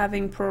end up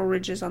having purl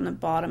ridges on the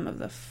bottom of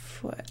the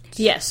foot.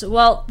 Yes.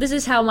 Well, this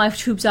is how my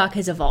tube sock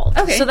has evolved.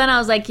 Okay. So then I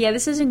was like, yeah,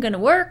 this isn't going to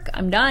work.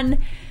 I'm done.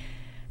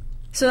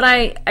 So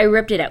then I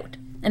ripped it out.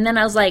 And then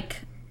I was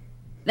like,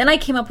 then I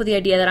came up with the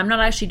idea that I'm not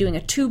actually doing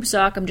a tube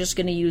sock. I'm just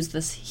going to use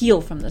this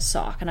heel from the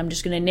sock, and I'm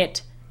just going to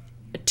knit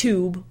a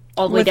tube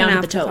all the way down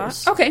to the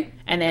toes. Okay.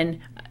 And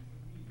then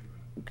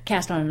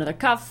cast on another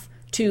cuff,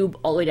 tube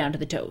all the way down to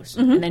the toes,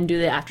 and then do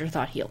the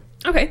afterthought heel.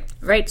 Okay.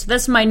 Right? So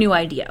that's my new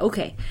idea.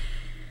 Okay.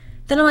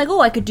 Then I'm like,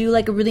 I could do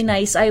like a really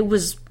nice, I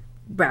was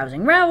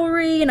browsing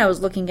Ravelry, and I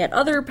was looking at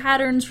other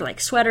patterns for like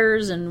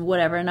sweaters and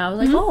whatever, and I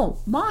was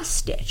like, moss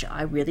stitch,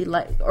 I really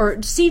like,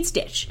 or seed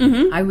stitch.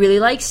 I really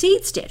like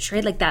seed stitch,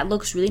 right? Like that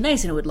looks really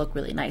nice, and it would look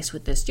really nice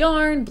with this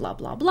yarn, blah,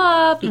 blah,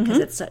 blah, because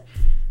it's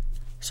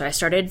so I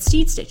started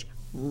seed stitch.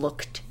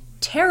 Looked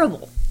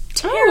terrible.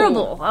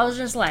 Terrible. I was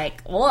just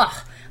like, ugh.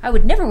 I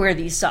would never wear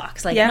these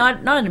socks. Like, not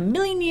in a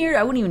million years.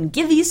 I wouldn't even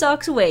give these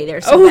socks away. They're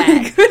so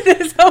bad. My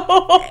goodness.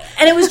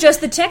 And it was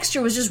just, the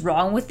texture was just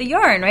wrong with the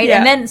yarn, right? Yeah.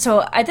 And then,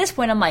 so at this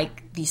point, I'm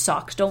like, these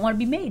socks don't want to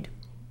be made.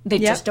 They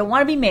just don't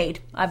want to be made.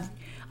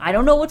 I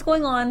don't know what's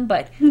going on,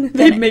 but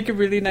they'd make a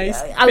really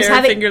nice pair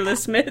of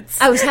fingerless mitts.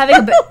 I was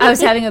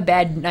having a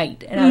bad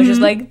night, and I was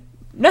just like,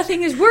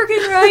 nothing is working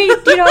right,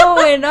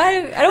 and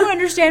I don't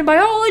understand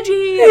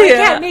biology, and I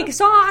can't make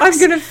socks. I'm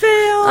gonna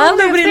fail.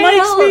 Nobody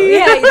likes me.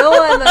 Yeah,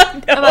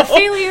 I'm a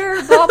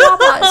failure. Blah blah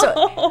blah.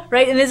 So,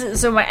 right, and this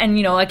is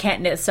I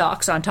can't knit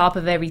socks on top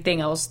of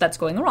everything else that's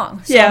going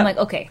wrong. So I'm like,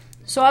 okay.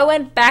 So I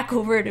went back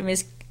over to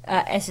Miss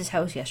S's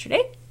house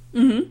yesterday.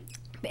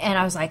 And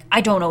I was like,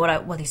 I don't know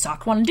what these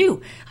socks want to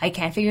do. I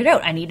can't figure it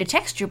out. I need a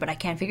texture, but I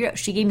can't figure it out.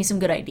 She gave me some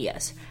good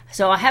ideas.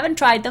 So I haven't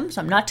tried them, so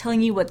I'm not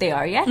telling you what they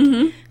are yet.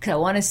 Because I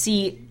want to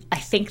see, I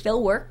think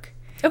they'll work.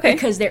 Okay.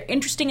 Because they're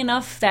interesting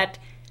enough that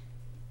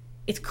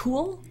it's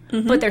cool,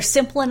 but they're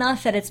simple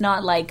enough that it's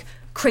not like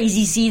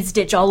crazy seed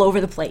stitch all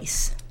over the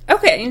place.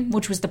 Okay.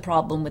 Which was the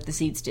problem with the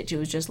seed stitch. It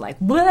was just like,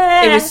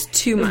 bleh. It was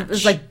too much. It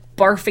was like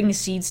barfing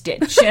seed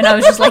stitch. And I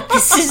was just like,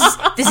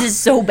 this is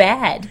so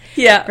bad.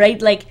 Yeah.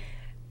 Right? Like,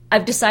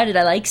 I've decided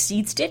I like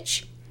seed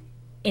stitch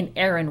in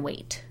Aran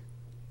weight,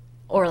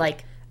 or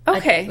like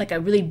a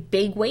really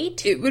big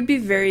weight. It would be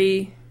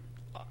very,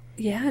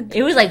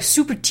 It was like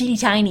super teeny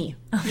tiny.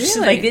 Really?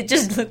 Like it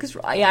just looks.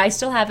 Yeah, I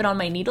still have it on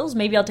my needles.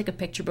 Maybe I'll take a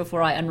picture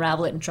before I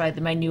unravel it and try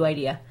my new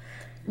idea.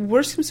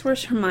 Worst comes to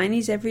worst,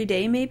 Hermione's every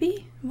day,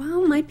 maybe?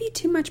 Well, might be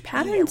too much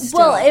pattern still.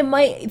 Well, it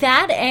might,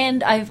 that,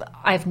 and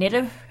I've knit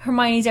a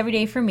Hermione's every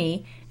day for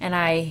me, and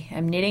I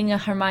am knitting a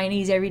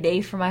Hermione's every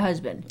day for my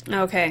husband.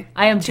 Okay.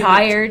 I am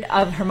tired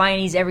of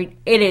Hermione's it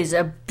is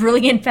a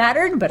brilliant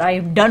pattern, but I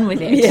am done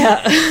with it.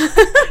 Yeah.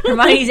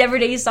 Hermione's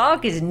everyday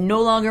sock is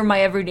no longer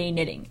my everyday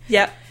knitting.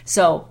 Yep.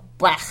 So,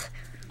 blech.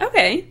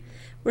 Okay.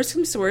 Worst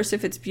comes to worst,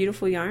 if it's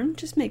beautiful yarn,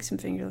 just make some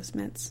fingerless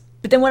mitts.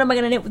 But then what am I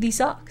going to knit with these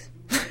socks?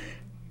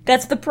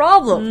 That's the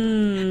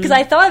problem. Because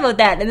I thought about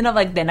that, and then I'm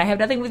like, then I have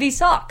nothing with these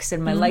socks,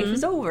 and my life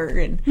is over.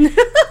 And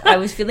I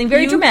was feeling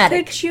very dramatic.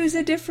 You could choose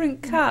a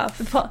different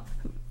cuff.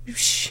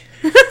 Shh.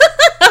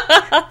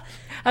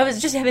 I was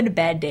just having a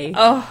bad day.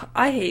 Oh,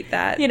 I hate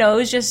that. It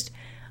was just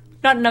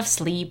not enough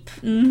sleep.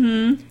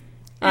 A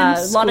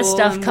lot of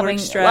stuff coming.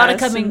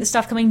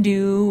 Stuff coming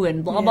due,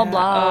 and blah blah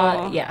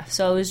blah. Oh. Yeah.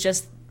 So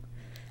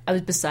I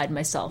was beside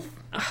myself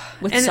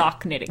with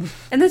sock knitting.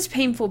 And that's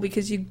painful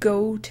because you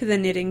go to the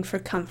knitting for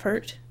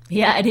comfort.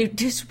 Yeah, and it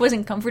just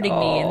wasn't comforting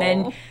me. And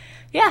then,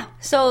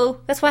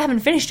 so that's why I haven't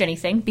finished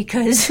anything,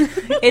 because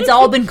it's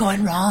all been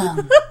going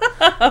wrong.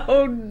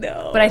 Oh,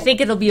 no. But I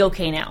think it'll be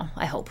okay now,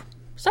 I hope.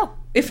 So.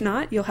 If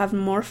not, you'll have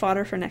more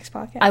fodder for next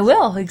podcast. I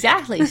will,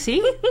 exactly.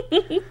 See?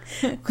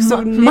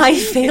 So my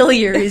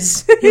failure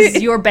is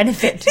your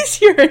benefit.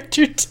 It's your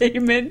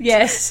entertainment.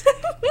 Yes.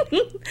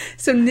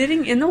 So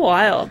knitting in the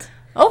wild.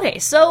 Okay,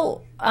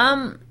 so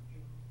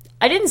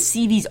I didn't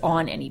see these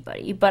on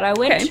anybody, but I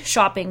went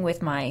shopping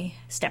with my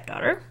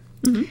stepdaughter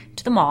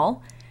to the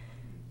mall.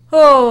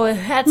 Oh,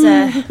 that's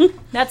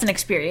an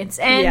experience.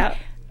 And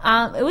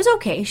it was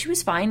okay. She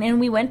was fine. And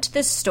we went to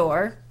this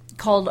store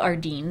called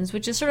Ardene's,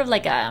 which is sort of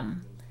like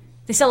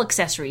they sell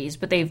accessories,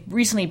 but they've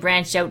recently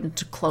branched out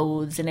into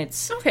clothes, and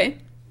it's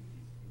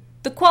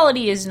the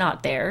quality is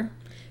not there.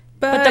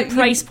 But the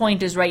price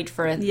point is right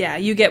for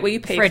you get what you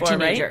pay for a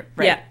teenager,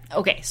 right? Yeah.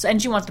 Okay, so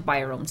and she wants to buy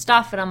her own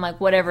stuff, and I'm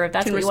like, whatever, if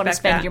that's what you want to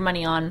spend your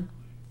money on.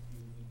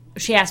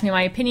 She asked me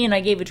my opinion,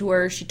 I gave it to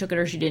her, she took it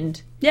or she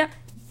didn't. Yeah.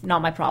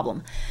 Not my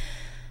problem.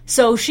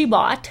 So she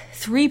bought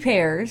 3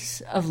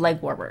 pairs of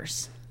leg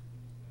warmers.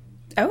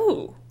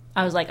 Oh.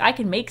 I was like, I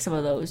can make some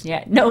of those.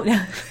 Yeah. No.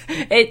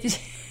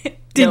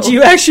 Did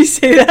you actually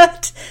say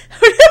that?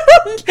 No.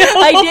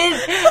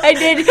 I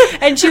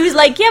did. And she was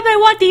like, yeah, but I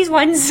want these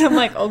ones. I'm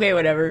like, okay,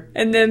 whatever.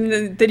 And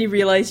then you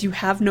realize you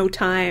have no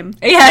time.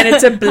 Yeah. And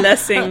it's a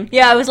blessing.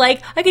 Yeah, I was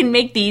like, I can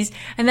make these.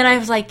 And then I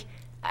was like,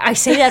 I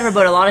say that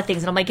about a lot of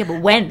things. And I'm like, yeah,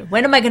 but when?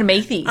 When am I going to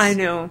make these? I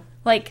know.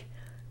 Like,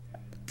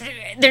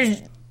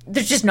 there's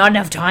just not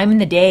enough time in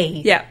the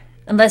day. Yeah.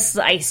 Unless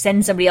I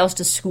send somebody else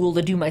to school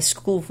to do my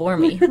school for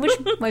me, which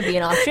might be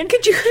an option.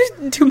 Could you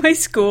do my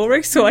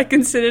schoolwork so I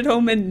can sit at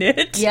home and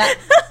knit? Yeah.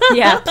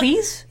 Yeah,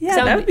 please?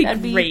 Yeah, that would be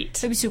great.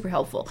 That'd be super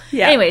helpful.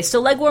 Yeah. Anyway,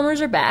 so leg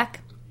warmers are back.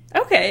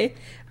 Okay.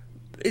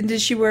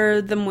 Does she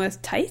wear them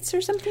with tights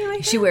or something like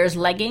that? She wears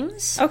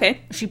leggings.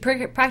 Okay. She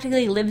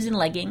practically lives in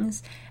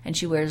leggings, and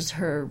she wears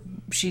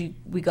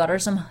we got her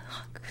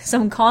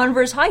some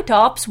Converse high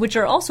tops, which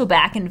are also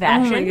back in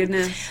fashion. Oh my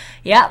goodness.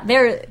 Yeah,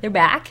 they're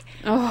back.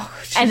 Oh,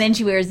 geez. And then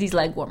she wears these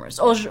leg warmers.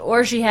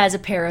 Or she has a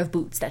pair of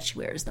boots that she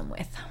wears them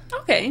with.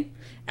 Okay.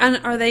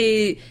 And are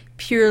they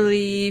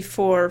purely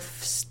for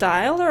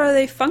style, or are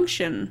they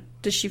function?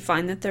 Does she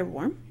find that they're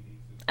warm?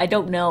 I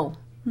don't know.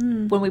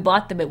 When we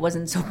bought them, it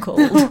wasn't so cold.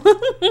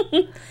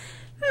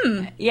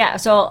 Yeah,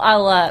 so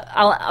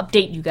I'll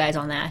update you guys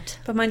on that.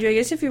 But mind you, I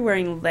guess if you're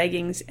wearing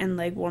leggings and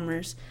leg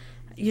warmers,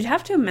 you'd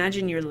have to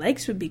imagine your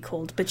legs would be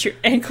cold, but your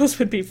ankles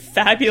would be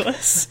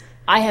fabulous.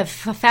 I have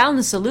found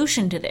the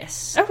solution to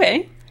this.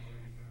 Okay.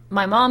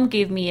 My mom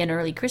gave me an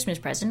early Christmas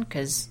present,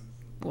 because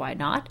why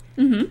not?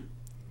 Mm-hmm.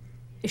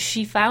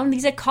 She found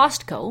these at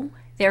Costco.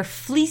 They're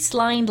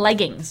fleece-lined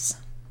leggings.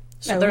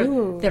 So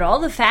they're all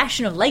the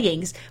fashion of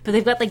leggings, but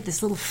they've got like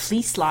this little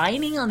fleece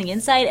lining on the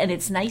inside, and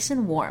it's nice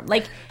and warm.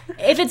 Like,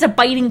 if it's a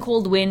biting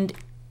cold wind's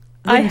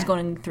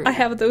going through. I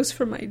have those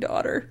for my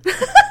daughter.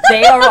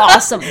 They are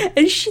awesome.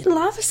 And she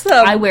loves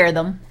them. I wear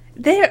them.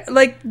 They're,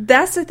 like,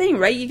 that's the thing,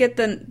 right? You get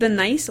the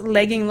nice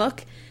legging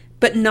look,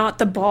 but not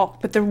the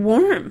bulk, but they're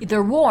warm.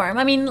 They're warm.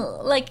 I mean,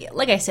 like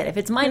I said, if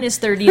it's minus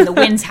 30 and the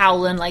wind's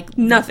howling, like...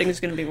 Nothing's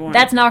going to be warm.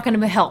 That's not going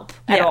to help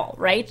at all,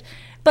 right?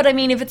 But, I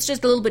mean, if it's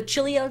just a little bit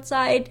chilly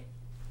outside...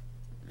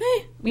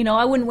 You know,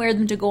 I wouldn't wear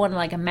them to go on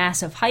like a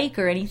massive hike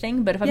or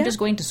anything, but if I'm just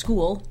going to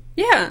school,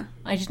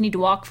 I just need to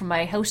walk from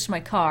my house to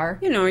my car.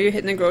 You know, you're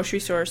hitting the grocery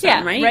store or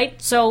something, right?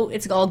 Right? So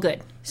it's all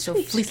good. So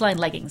fleece-lined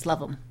leggings, love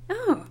them.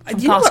 Oh, from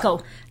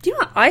Costco. Do you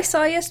know what I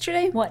saw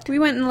yesterday? What? We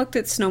went and looked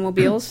at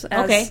snowmobiles,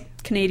 as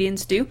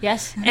Canadians do.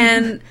 Yes.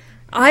 And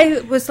I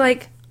was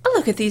like, oh,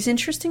 look at these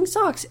interesting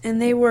socks. And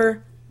they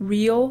were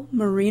real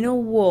merino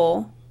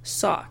wool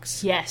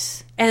socks.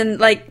 Yes. And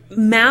like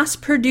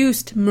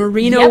mass-produced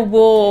merino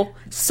wool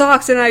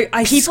socks, and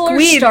I people are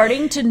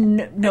starting to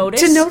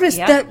notice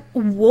that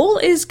wool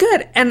is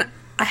good. And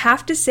I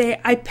have to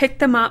say, I picked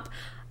them up.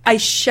 I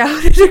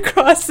shouted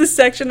across the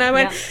section. I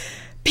went,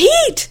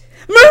 Pete,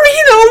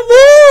 merino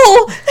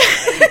wool.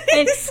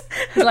 It's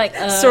like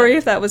sorry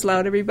if that was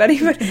loud,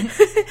 everybody. But and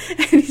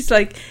he's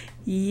like,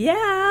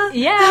 yeah.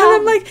 And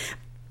I'm like,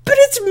 but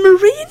it's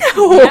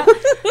merino. Yeah.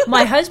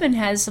 My husband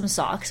has some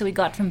socks that we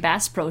got from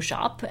Bass Pro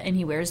Shop, and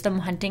he wears them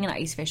hunting and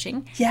ice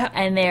fishing. Yeah.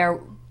 And they're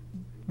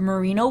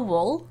merino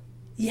wool.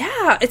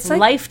 Yeah. It's like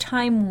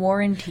lifetime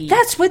warranty.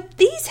 That's what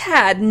these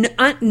had.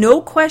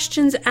 No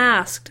questions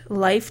asked.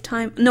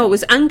 Lifetime. No, it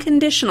was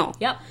unconditional.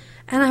 Yep.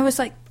 And I was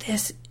like,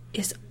 this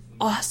is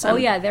awesome. Oh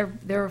yeah,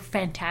 they're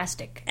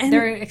fantastic. And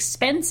they're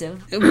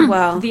expensive.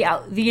 Well,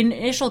 the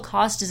initial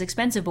cost is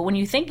expensive, but when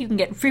you think you can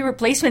get free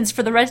replacements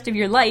for the rest of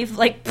your life,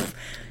 like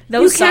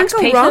those socks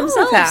pay for themselves.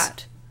 With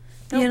that.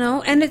 Nope. You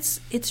know, and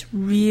it's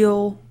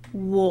real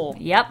wool.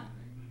 Yep.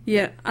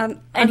 Yeah, I'm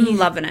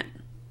loving it.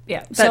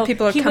 Yeah, that so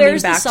people are he coming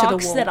wears back the to the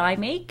socks wool that I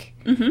make,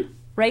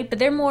 right? But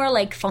they're more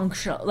like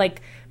functional.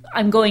 Like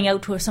I'm going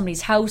out to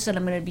somebody's house and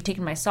I'm going to be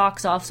taking my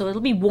socks off, so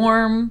it'll be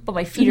warm, but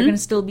my feet are going to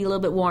still be a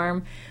little bit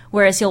warm.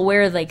 Whereas he'll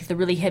wear like the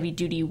really heavy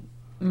duty,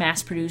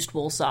 mass produced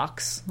wool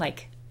socks,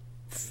 like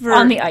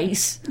on the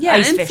ice,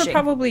 ice and fishing. for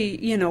probably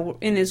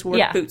in his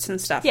work boots and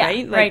stuff,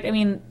 right? Like, right. I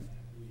mean,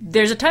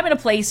 there's a time and a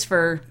place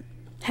for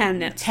hand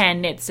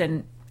knits,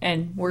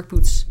 and work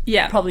boots.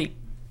 Yeah, probably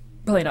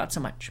not so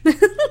much.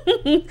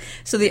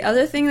 So the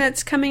other thing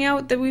that's coming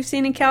out that we've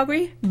seen in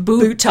Calgary,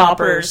 boot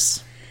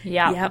toppers.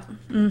 Yeah. Yep.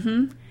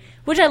 Mm-hmm.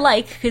 Which I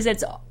like because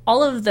it's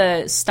all of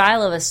the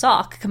style of a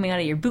sock coming out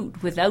of your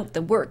boot without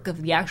the work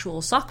of the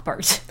actual sock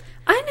part.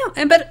 I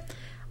know, but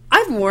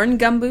I've worn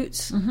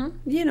gumboots,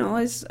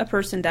 as a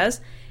person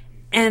does,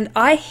 and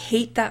I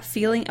hate that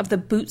feeling of the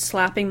boot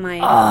slapping my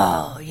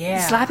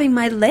slapping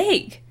my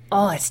leg.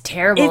 Oh, it's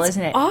terrible,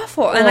 isn't it? It's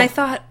awful. And I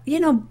thought,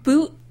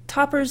 boot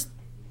toppers,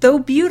 though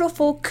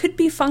beautiful, could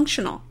be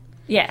functional.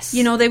 Yes.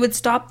 They would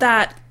stop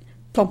that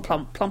plump,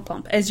 plump, plump,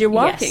 plump as you're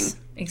walking. Yes,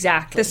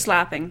 exactly. The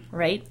slapping.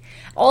 Right.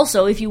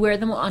 Also, if you wear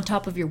them on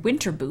top of your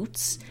winter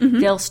boots,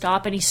 they'll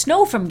stop any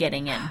snow from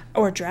getting in.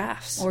 Or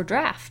drafts.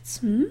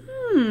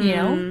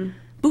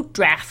 Boot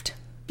draft.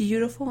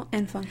 Beautiful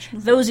and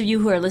functional. Those of you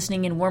who are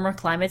listening in warmer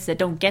climates that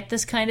don't get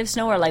this kind of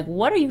snow are like,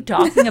 what are you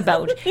talking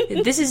about?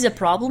 This is a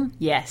problem?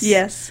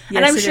 Yes.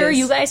 And I'm sure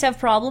you guys have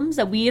problems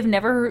that we have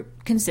never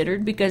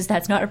considered because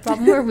that's not a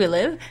problem where we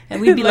live.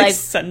 And we'd be like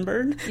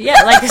sunburn.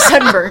 Yeah, like a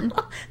sunburn.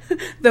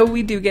 Though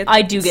we do get...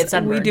 I do get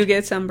sunburned. We do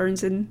get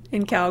sunburns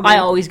in Calgary. I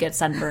always get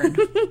sunburned.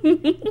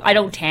 I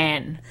don't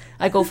tan.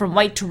 I go from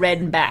white to red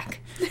and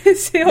back.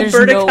 It's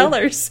Alberta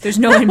colors. There's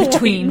no in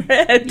between.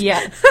 Red.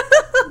 Yeah.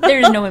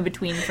 There's no in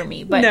between for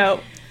me. But, I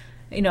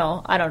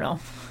don't know.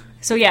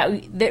 So,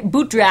 the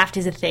boot draft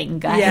is a thing,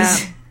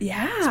 guys.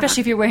 Yeah.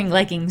 Especially if you're wearing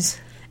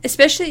leggings.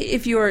 Especially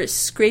if you're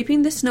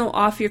scraping the snow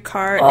off your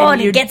car.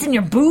 And it gets in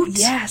your boots?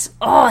 Yes.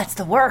 Oh, it's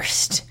the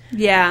worst.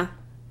 Yeah.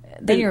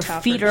 Then your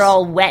feet are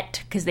all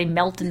wet because they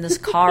melt in this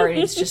car and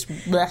it's just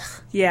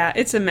blech. Yeah,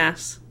 it's a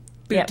mess.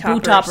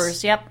 boot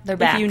toppers. Yep, they're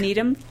back. If you need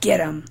them, get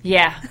them.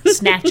 Yeah,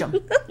 snatch them.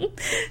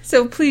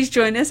 So please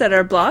join us at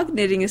our blog,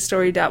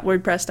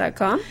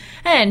 knittingastory.wordpress.com.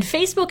 And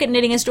Facebook at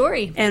Knitting a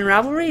Story. And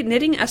Ravelry,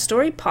 Knitting a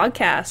Story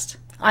podcast.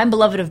 I'm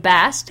Beloved of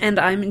Bast. And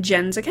I'm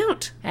Jen's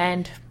account.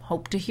 And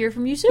hope to hear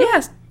from you soon.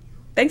 Yes.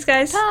 Thanks,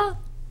 guys. Ta.